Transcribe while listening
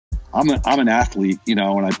I'm an athlete, you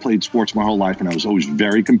know, and I played sports my whole life, and I was always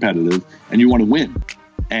very competitive, and you want to win.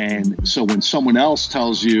 And so when someone else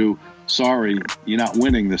tells you, sorry, you're not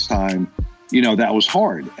winning this time, you know, that was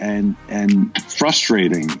hard and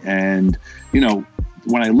frustrating. And, you know,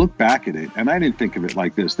 when I look back at it, and I didn't think of it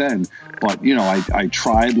like this then, but, you know, I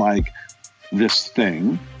tried like this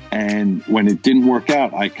thing, and when it didn't work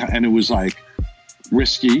out, and it was like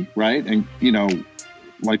risky, right? And, you know,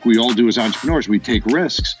 like we all do as entrepreneurs, we take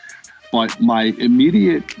risks. But my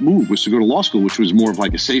immediate move was to go to law school, which was more of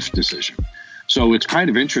like a safe decision. So it's kind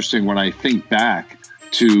of interesting when I think back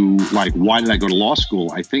to like, why did I go to law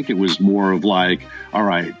school? I think it was more of like, all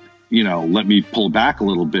right, you know, let me pull back a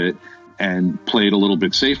little bit and play it a little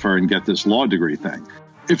bit safer and get this law degree thing.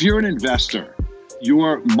 If you're an investor, you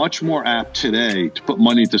are much more apt today to put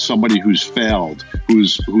money into somebody who's failed,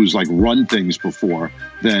 who's like run things before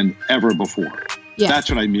than ever before. Yes. That's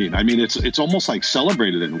what I mean. I mean, it's almost like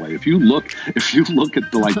celebrated in a way. If you look at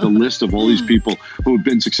the list of all these people who have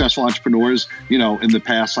been successful entrepreneurs, you know, in the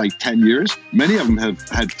past like 10 years, many of them have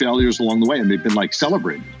had failures along the way, and they've been like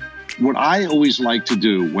celebrated. What I always like to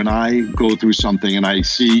do when I go through something and I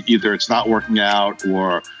see either it's not working out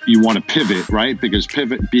or you want to pivot, right? Because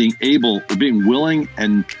being willing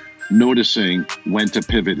and noticing when to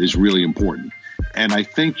pivot is really important. And I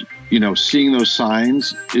think, you know, seeing those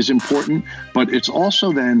signs is important, but it's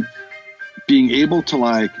also then being able to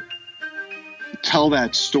like tell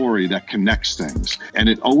that story that connects things. And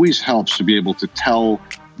it always helps to be able to tell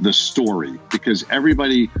the story, because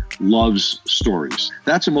everybody loves stories.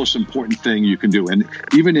 That's the most important thing you can do. And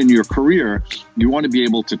even in your career, you want to be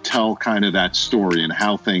able to tell kind of that story and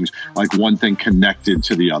how things, like one thing connected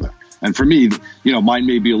to the other. And for me, you know, mine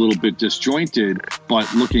may be a little bit disjointed,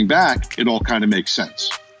 but looking back, it all kind of makes sense.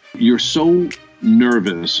 You're so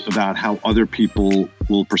nervous about how other people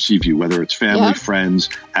will perceive you, whether it's family, friends,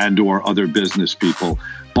 and or other business people,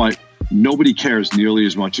 but nobody cares nearly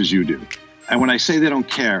as much as you do. And when I say they don't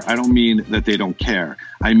care, I don't mean that they don't care.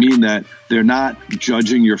 I mean that they're not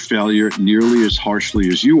judging your failure nearly as harshly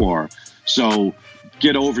as you are. So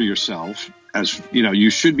get over yourself. As you know, you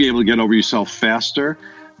should be able to get over yourself faster.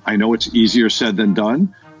 I know it's easier said than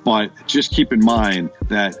done, but just keep in mind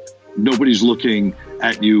that nobody's looking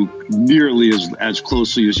at you nearly as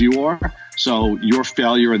closely as you are. So your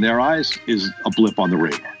failure in their eyes is a blip on the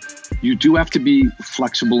radar. You do have to be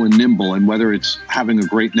flexible and nimble, and whether it's having a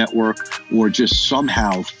great network or just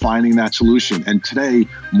somehow finding that solution. And today,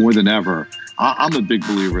 more than ever, I'm a big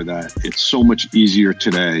believer that it's so much easier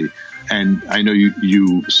today. And I know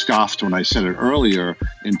you scoffed when I said it earlier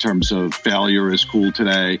in terms of failure is cool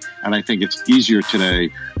today. And I think it's easier today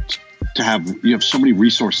to you have so many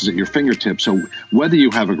resources at your fingertips. So whether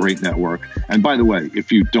you have a great network, and by the way,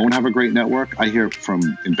 if you don't have a great network, I hear from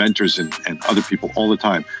inventors and other people all the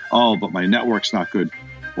time, oh, but my network's not good.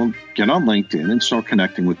 Well, get on LinkedIn and start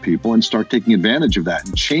connecting with people and start taking advantage of that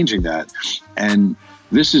and changing that. And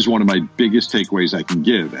this is one of my biggest takeaways I can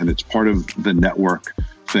give. And it's part of the network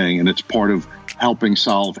thing. And it's part of helping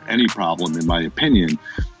solve any problem, in my opinion,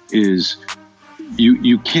 is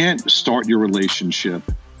you can't start your relationship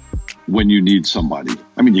when you need somebody.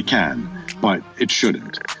 I mean, you can, but it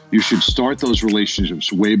shouldn't. You should start those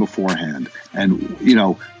relationships way beforehand. And, you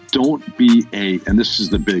know, don't be and this is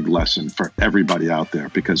the big lesson for everybody out there,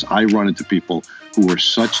 because I run into people who are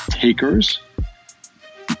such takers.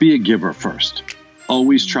 Be a giver first.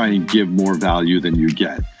 Always try and give more value than you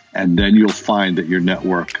get. And then you'll find that your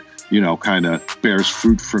network, you know, kind of bears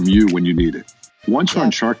fruit from you when you need it. Once you're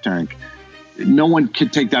on Shark Tank, no one can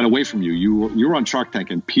take that away from you. You're on Shark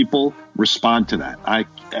Tank and people respond to that.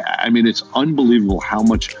 I mean, it's unbelievable how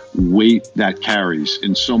much weight that carries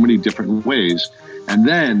in so many different ways. And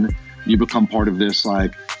then you become part of this,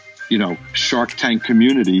 like, you know, Shark Tank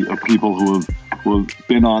community of people who have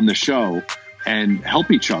been on the show and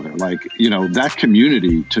help each other. Like, you know, that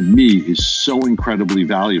community to me is so incredibly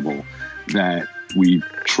valuable that we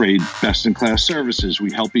trade best-in-class services.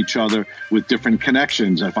 We help each other with different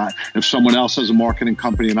connections. If someone else has a marketing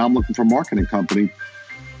company and I'm looking for a marketing company,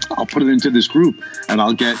 I'll put it into this group and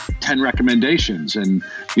I'll get 10 recommendations. And,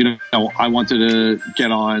 you know, I wanted to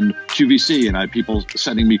get on QVC and I had people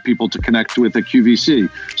sending me people to connect with at QVC.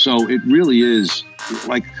 So it really is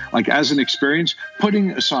like as an experience,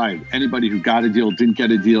 putting aside anybody who got a deal, didn't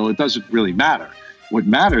get a deal, it doesn't really matter. What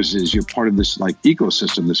matters is you're part of this like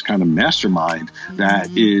ecosystem, this kind of mastermind that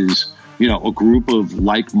is, you know, a group of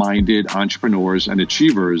like-minded entrepreneurs and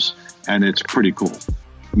achievers, and it's pretty cool.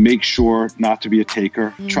 Make sure not to be a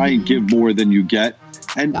taker. Try and give more than you get.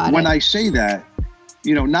 And when I say that,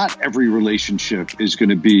 you know, not every relationship is going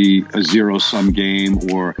to be a zero-sum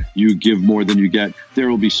game or you give more than you get. There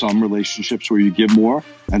will be some relationships where you give more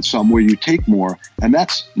and some where you take more, and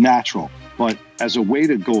that's natural. But as a way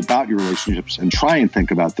to go about your relationships and try and think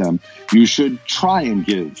about them, you should try and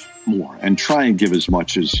give more and try and give as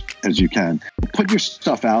much as you can. Put your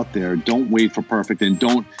stuff out there. Don't wait for perfect, and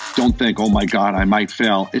don't think, oh my God, I might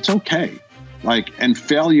fail. It's okay. Like, and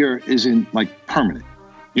failure isn't like permanent.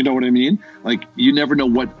 You know what I mean? Like, you never know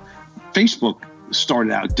what Facebook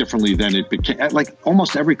started out differently than it became. Like,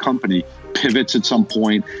 almost every company pivots at some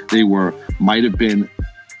point. They might have been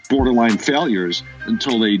borderline failures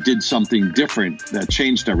until they did something different that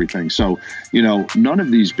changed everything. So, you know, none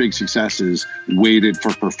of these big successes waited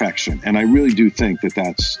for perfection. And I really do think that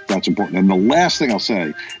that's important. And the last thing I'll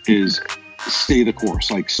say is stay the course,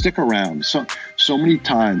 like stick around. So many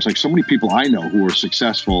times, like so many people I know who are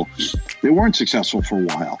successful, they weren't successful for a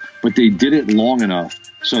while, but they did it long enough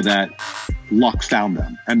so that luck found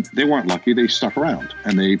them. And they weren't lucky, they stuck around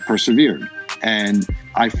and they persevered. And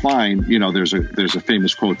I find, you know, there's a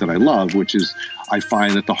famous quote that I love, which is, I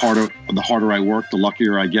find that the harder I work, the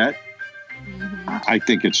luckier I get. I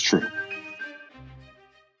think it's true.